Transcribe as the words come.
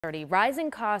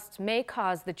Rising costs may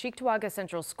cause the Cheektowaga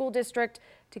Central School District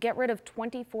to get rid of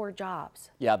 24 jobs.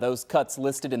 Yeah, those cuts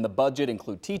listed in the budget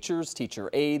include teachers,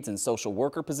 teacher aides, and social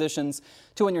worker positions.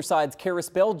 2 on your side's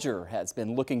Karis Belger has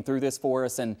been looking through this for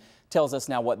us and tells us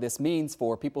now what this means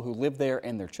for people who live there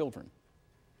and their children.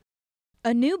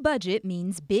 A new budget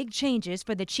means big changes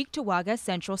for the Cheektowaga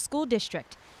Central School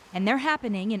District, and they're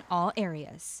happening in all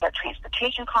areas. Our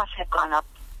transportation costs have gone up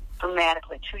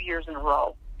dramatically 2 years in a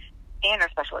row. And our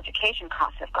special education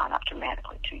costs have gone up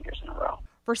dramatically 2 years in a row.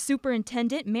 For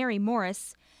Superintendent Mary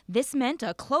Morris, this meant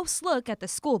a close look at the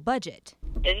school budget.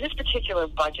 In this particular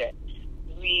budget,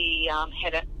 we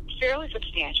had a fairly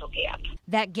substantial gap.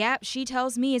 That gap, she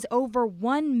tells me, is over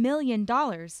 $1 million.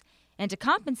 And to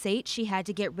compensate, she had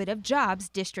to get rid of jobs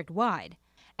district-wide.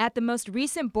 At the most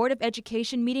recent Board of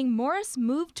Education meeting, Morris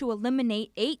moved to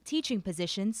eliminate 8 teaching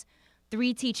positions,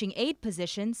 3 teaching aide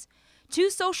positions, 2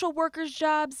 social workers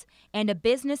jobs, and a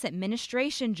business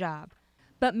administration job.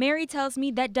 But Mary tells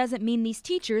me that doesn't mean these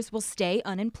teachers will stay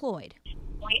unemployed.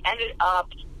 We ended up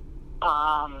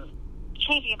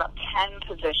changing about 10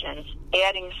 positions,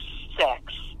 adding 6,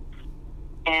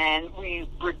 and we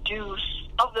reduced,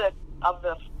 of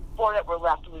the 4 that were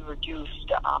left, we reduced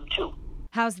 2.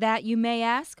 How's that, you may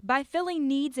ask? By filling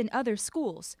needs in other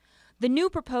schools. The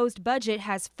new proposed budget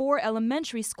has 4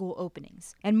 elementary school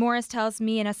openings. And Morris tells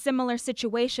me in a similar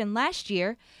situation last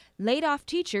year, laid-off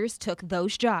teachers took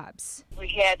those jobs. We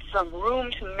had some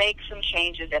room to make some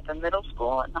changes at the middle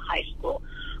school and the high school,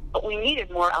 but we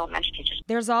needed more elementary teachers.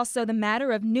 There's also the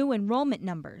matter of new enrollment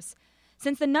numbers.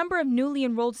 Since the number of newly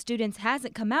enrolled students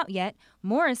hasn't come out yet,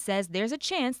 Morris says there's a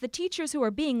chance the teachers who are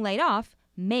being laid off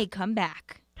may come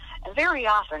back. And very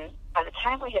often, by the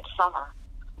time we hit summer,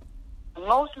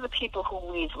 most of the people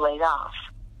who we've laid off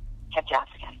have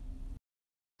jobs again.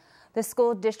 The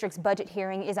school district's budget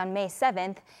hearing is on May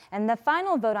 7th, and the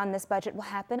final vote on this budget will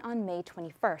happen on May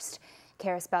 21st.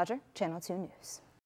 Karis Belger, Channel 2 News.